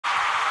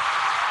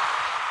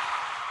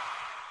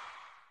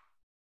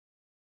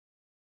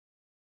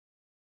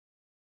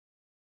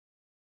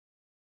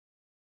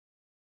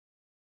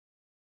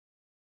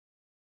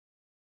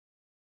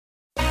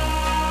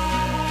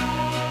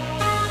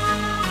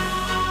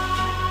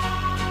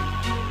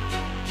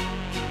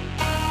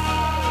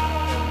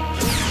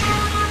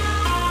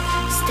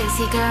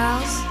STAYC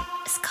girls,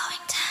 it's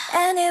going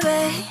down.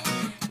 Anyway,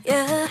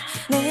 yeah,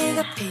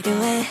 네가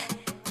필요해.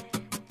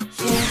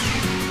 Yeah,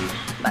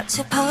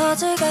 마치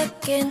퍼즐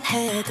같긴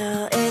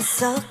해도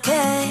it's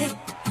okay.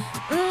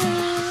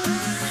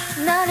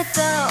 너를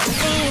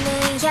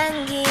떠올리는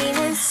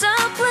향기는 so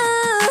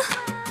blue.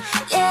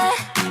 Yeah,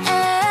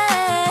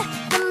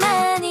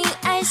 너만이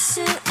알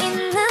수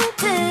있는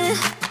듯.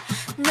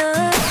 No,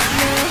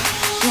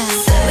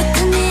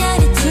 스윗한 네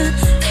attitude,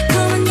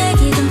 달콤한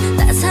얘기든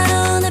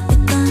따사로운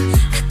햇빛든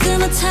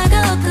가끔은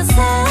차가웠던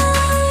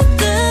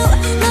살도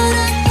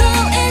너라고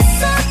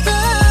있어도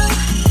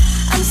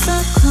I'm so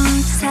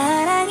cold.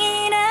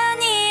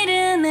 사랑이란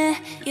이름에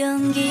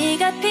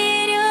용기가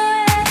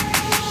필요해.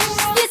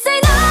 You say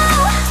no,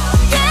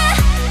 yeah,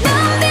 넌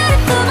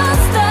beautiful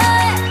monster.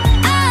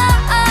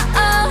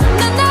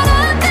 넌 날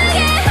아프게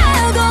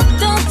하고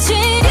또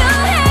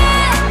치료해.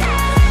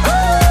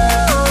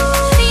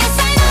 You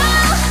say no,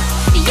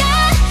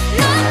 yeah,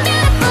 넌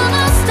beautiful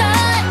monster.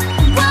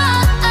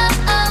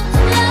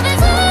 Love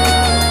is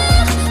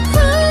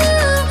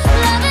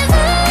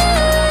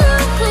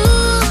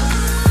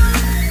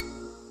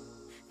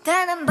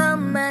단 한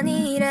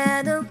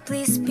번만이라도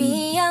please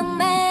be a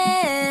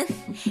man.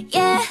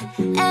 Yeah,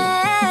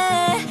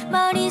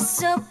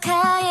 머릿속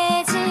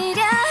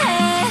하얘지려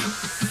해.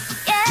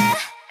 Yeah,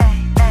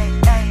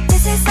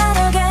 this is not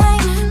a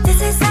game,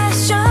 this is a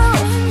show.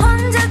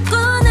 혼자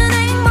꾸는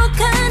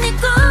행복한 이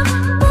꿈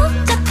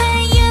복잡해,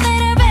 you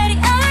better ready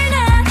or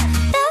not.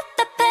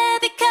 답답해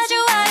because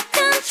you out of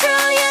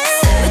control. Yeah,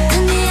 스윗한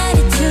네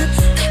attitude,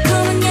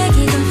 달콤한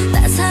얘기든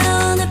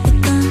따사로운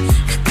햇빛든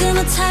가끔은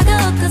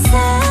차가웠던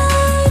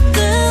살도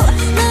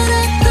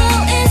너라고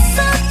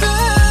있어도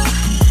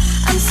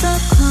I'm so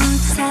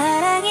cold.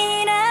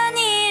 사랑이란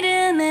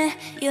이름에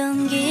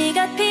용기가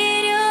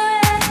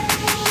필요해.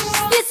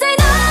 You say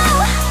no,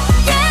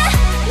 yeah,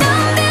 넌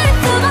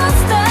beautiful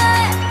monster.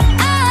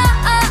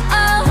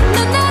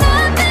 넌 날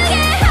아프게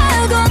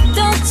하고 또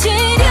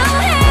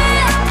치료해.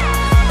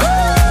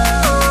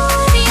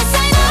 You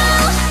say no,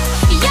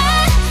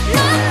 yeah, 넌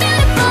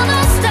beautiful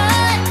monster.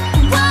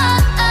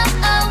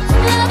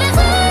 Love is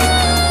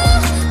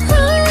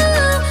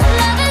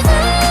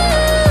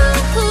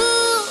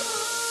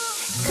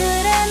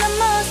그래 넌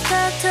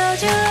monster. Told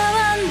you I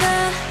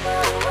wonder.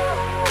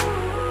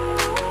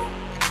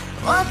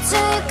 What do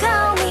you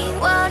call me?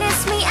 What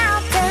is me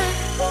out there?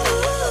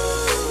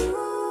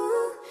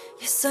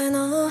 Yes I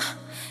know,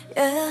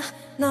 yeah,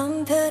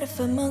 넌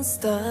beautiful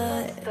monster.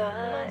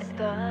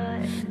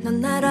 넌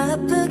날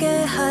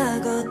아프게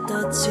하고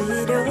또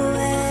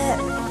치료해.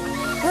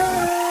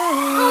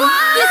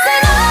 You say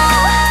no,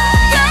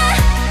 yeah,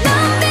 넌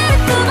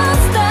beautiful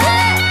monster.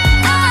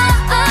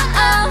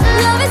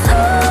 Love is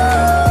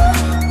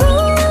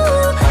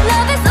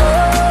love is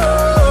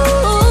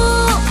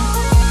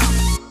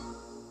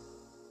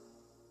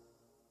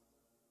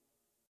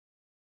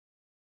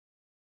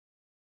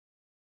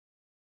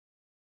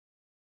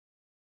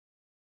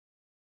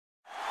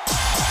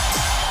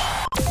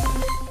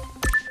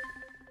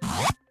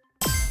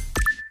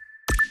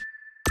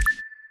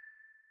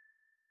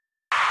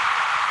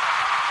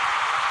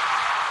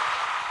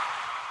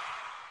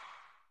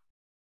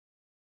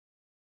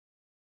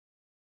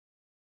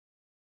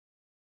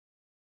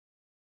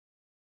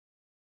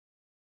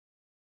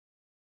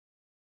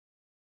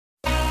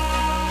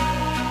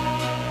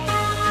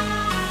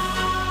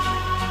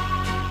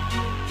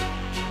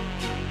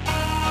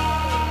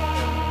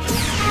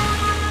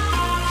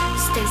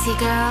STAYC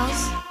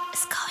girls,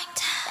 it's going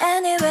down.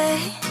 Anyway,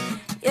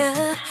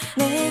 yeah,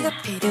 네가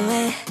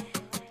필요해.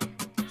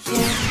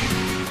 Yeah,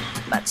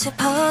 마치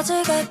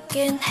퍼즐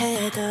같긴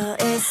해도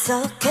it's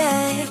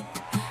okay.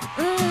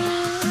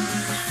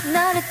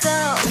 너를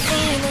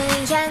떠올리는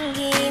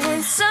향기는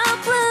so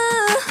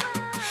blue.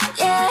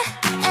 Yeah,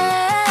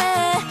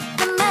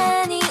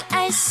 너만이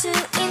알 수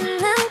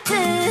있는 듯.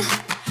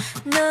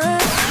 No,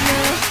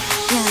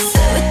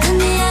 스윗한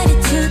네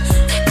attitude,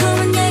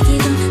 달콤한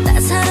얘기든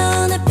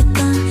따사로운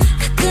햇빛든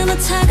가끔은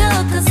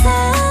차가웠던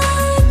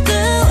살도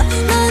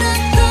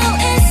너라고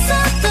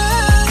있어도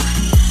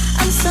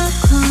I'm so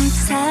cold.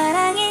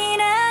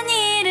 사랑이란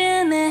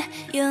이름에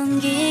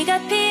용기가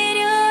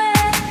필요해.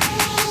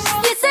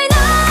 You say no,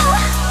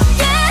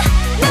 yeah,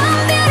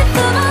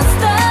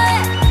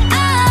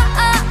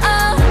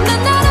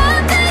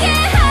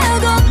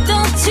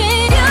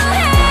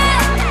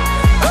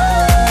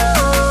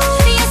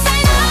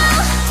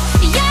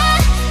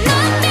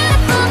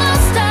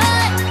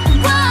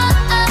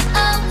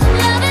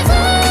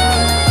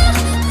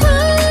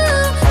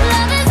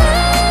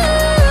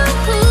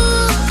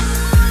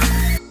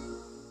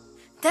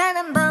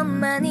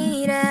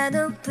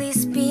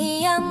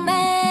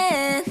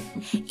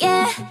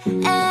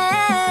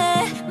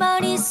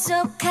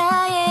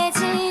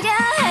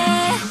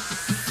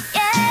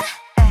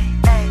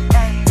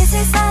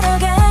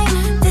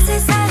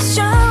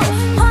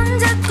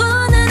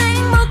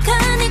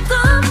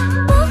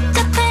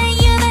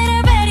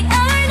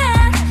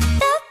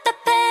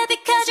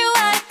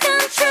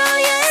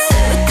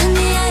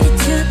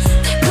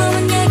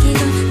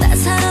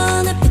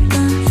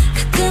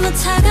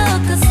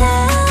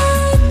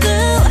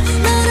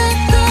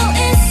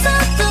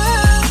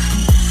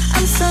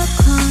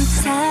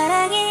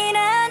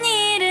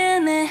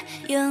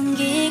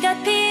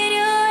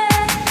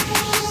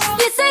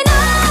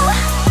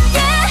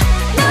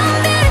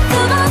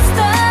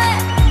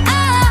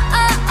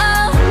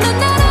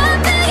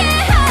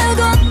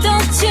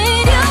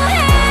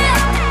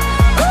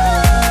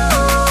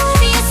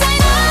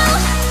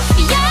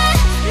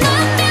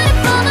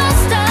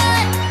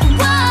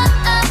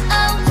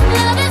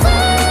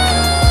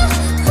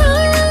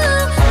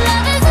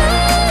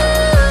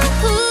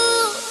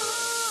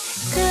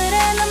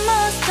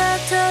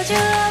 Cause you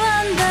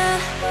wonder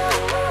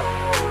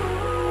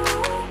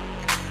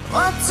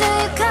what do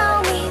you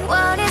call me,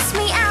 what is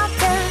me out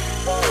there.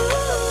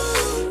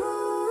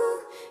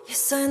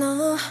 Yes I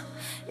know,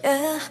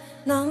 yeah,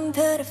 넌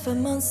beautiful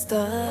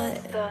monster.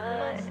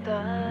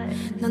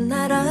 넌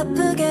날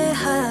아프게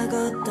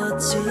하고 또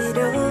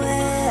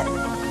치료해.